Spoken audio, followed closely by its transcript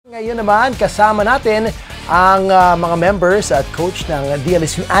Ngayon naman, kasama natin ang mga members at coach ng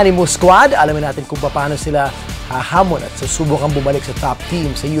DLSU Animo squad. Alamin natin kung paano sila hahamon at susubukang bumalik sa top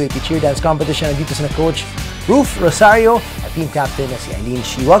team sa UAAP Cheerdance competition. Nandito sila Coach Rosario at team captain na si Eileen.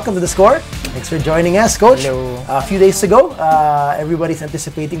 Welcome to The Score. Thanks for joining us, Coach. Hello. A few days ago, everybody's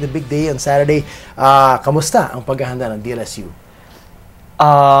anticipating the big day on Saturday. Kamusta ang paghahanda ng DLSU?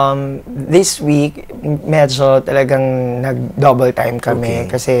 This week, medyo talagang nag-double time kami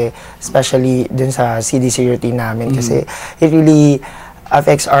kasi especially dun sa CDC routine namin kasi it really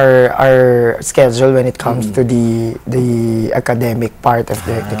affects our schedule when it comes to the academic part of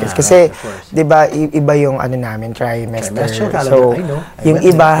the kids. Kasi, di ba, iba yung ano namin, trimester. So, yung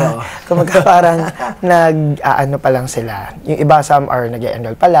iba, kumaga parang nag-ano pa lang sila. Yung iba, some are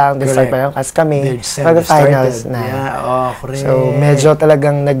nag-enroll pa lang, start pa lang, kasi kami, mag-finals na. So, medyo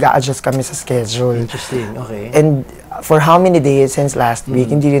talagang nag-a-adjust kami sa schedule. Interesting, okay. And for how many days since last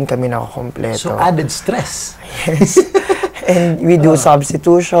week, hindi rin kami nakakompleto. So, added stress. Yes. And we do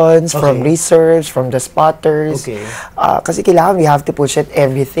substitutions from research, from the spotters. Kasi kailangan we have to push it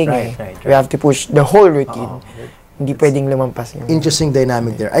everything. We have to push the whole routine. Hindi pwedeng lumampas yun. Interesting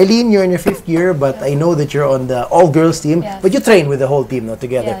dynamic there. Eileen, you're in your 5th year, but I know that you're on the all-girls team. But you train with the whole team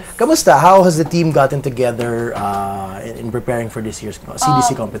together. Kamusta? How has the team gotten together in preparing for this year's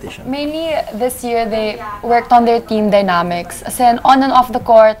CDC competition? Mainly this year, they worked on their team dynamics. As in, on and off the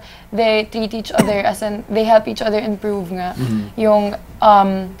court, they treat each other, as in, they help each other improve nga. Yung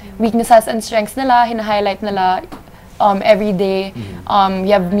weaknesses and strengths nila, hina-highlight nila every day. We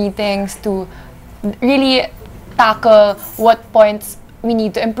have meetings to really tackle what points we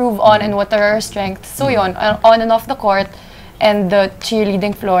need to improve on and what are our strengths. So yun, on and off the court and the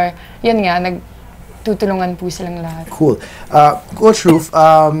cheerleading floor, yun nga, nagtutulungan po silang lahat. Cool. Coach Roof,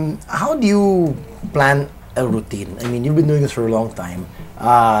 how do you plan a routine? I mean, you've been doing this for a long time.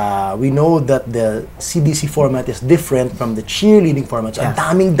 We know that the CDC format is different from the cheerleading format. So, ang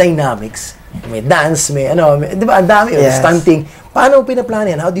daming dynamics. May dance, may ano, di ba? Ang dami, stunting. Paano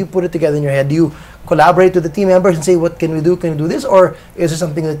pinaplan yan? How do you put it together in your head? Do you collaborate with the team members and say, what can we do? Can we do this? Or is it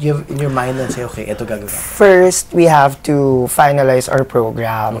something that you have in your mind and say, okay, ito gagawin? First, we have to finalize our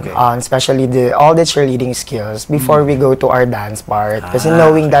program, especially all the cheerleading skills before we go to our dance part. Kasi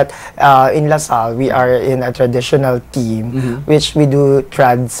knowing that in LaSalle, we are in a traditional team, which we do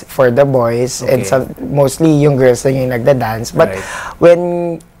trads for the boys, and mostly yung girls lang yung nagda-dance. But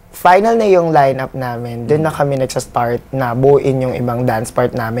when final na yung lineup namin, dun na kami nagsa-start na buuin yung ibang dance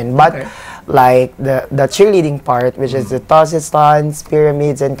part namin. But like the cheerleading part, which is the tosses, stunts,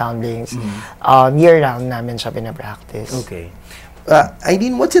 pyramids, and tumblings, year-round namin siya pinapractice. Okay.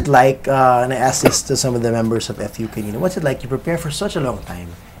 Eileen, what's it like, and I asked this to some of the members of FU kanina, what's it like you prepare for such a long time,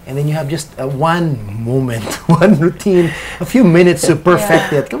 and then you have just one moment, one routine, a few minutes to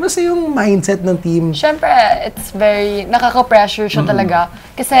perfect it. Kamusta yung mindset ng team? Siyempre, it's very, nakaka-pressure siya talaga.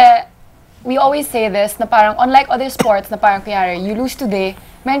 Kasi, we always say this, na parang, unlike other sports, na parang, kaya you lose today,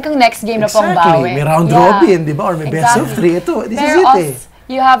 meron kang next game na pang bawi. May round robin, di ba? Or may best of 3. Ito, this is it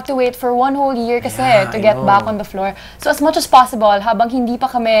you have to wait for one whole year kasi to get back on the floor. So as much as possible, habang hindi pa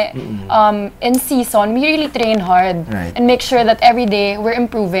kami in season, we really train hard and make sure that every day we're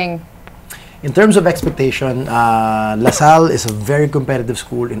improving. In terms of expectation, LaSalle is a very competitive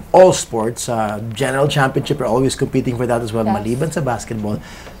school in all sports. General championship, we're always competing for that as well, maliban sa basketball.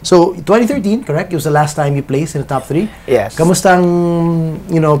 So, 2013, correct? It was the last time you placed in the top 3? Yes. Kamustang,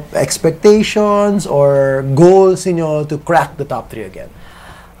 expectations or goals inyo to crack the top 3 again?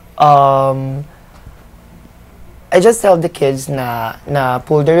 I just tell the kids na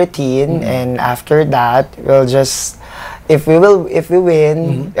pull the routine, and after that, we'll just, if we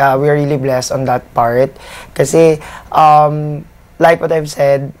win, we're really blessed on that part. Kasi, like what I've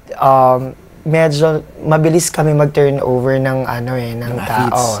said, medyo mabilis kami mag-turnover ng ng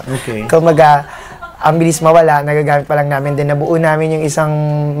tao. Kumaga, ang bilis mawala, nagagamit pa lang namin din, nabuo namin yung isang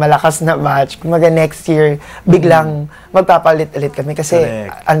malakas na batch. Kumaga next year, biglang magpapalit-ulit kami kasi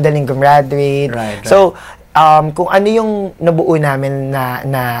ang daling gumraduate. So, kung ano yung nabuo namin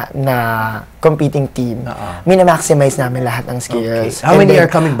na competing team, mina-maximize namin lahat ng skills. How many are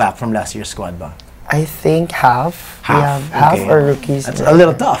coming back from last year's squad ba? I think half. We have half our rookies. That's a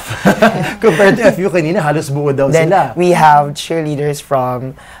little tough. Compared to FU kanina, halos buo daw sila. We have cheerleaders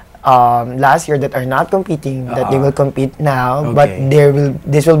from last year that are not competing, that they will compete now, but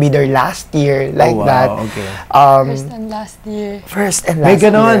this will be their last year, like that. First and last year. First and last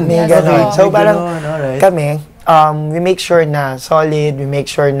year. May ganon. So parang kami, we make sure na solid, we make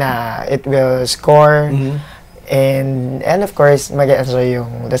sure na it will score, And of course, mag-enjoy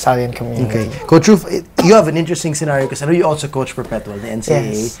yung Rosarian community. Okay. Coach Ruf, you have an interesting scenario because I know you also coach Perpetual, the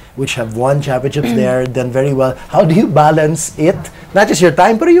NCAA, Yes. which have won championships there, done very well. How do you balance it? Not just your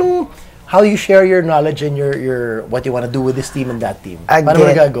time, but how you share your knowledge and your what you want to do with this team and that team. Paano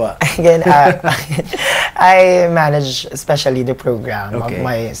mo nagagawa? Again, I manage especially the program of Okay.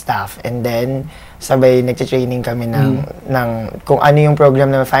 my staff, and then sabay nagte-training kami ng kung ano yung program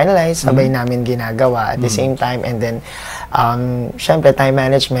na finalize, sabay namin ginagawa at the same time, and then syempre time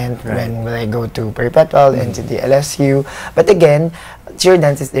management when will I go to Perpetual and to DLSU. But again,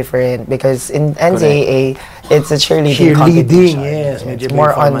 Cheerdance is different because in NCAA it's a cheerleading competition. Yes, It's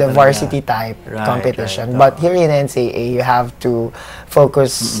more on the varsity type competition. But here in NCAA you have to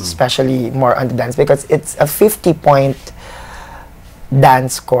focus especially more on the dance because it's a 50-point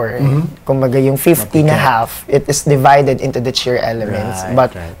dance score. Kumbaga yung 50 na half, it is divided into the cheer elements.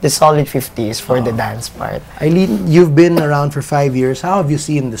 But the solid 50 is for the dance part. Eileen, you've been around for 5 years. How have you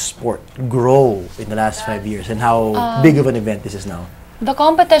seen the sport grow in the last 5 years and how big of an event this is now? The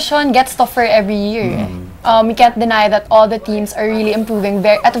competition gets tougher every year. We can't deny that all the teams are really improving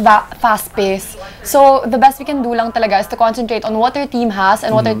at a fast pace. So the best we can do lang talaga is to concentrate on what our team has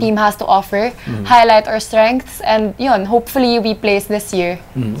and what our team has to offer, highlight our strengths, and yun, hopefully we place this year.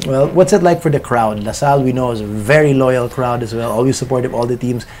 Well, what's it like for the crowd? LaSalle, we know, is a very loyal crowd as well, always supportive of all the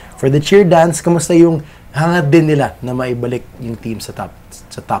teams. For the Cheerdance, kamusta yung hangat din nila na maibalik yung team sa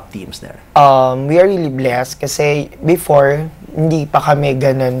top teams there? We are really blessed kasi before hindi pa kami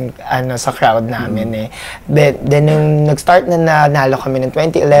ganun sa crowd namin eh. Then nung nag-start na nanalo kami ng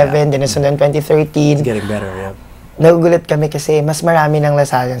 2011, then nasunod ng 2013. It's getting better, yeah. Nagugulat kami kasi mas marami ng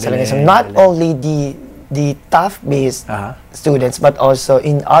Lasalian sa Langisam. Not only the tough-based students, but also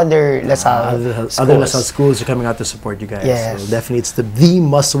in other LaSalle schools. Other LaSalle schools are coming out to support you guys. Yes. So definitely, it's the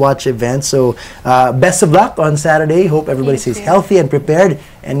must-watch event. So best of luck on Saturday. Hope everybody stays healthy and prepared.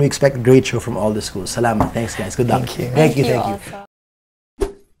 And we expect a great show from all the schools. Salamat. Thanks, guys. Good luck. Thank you. Thank you. Also.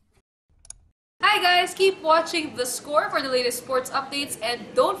 Hi guys, keep watching The Score for the latest sports updates and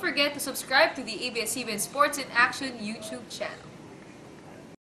don't forget to subscribe to the ABS-CBN Sports in Action YouTube channel.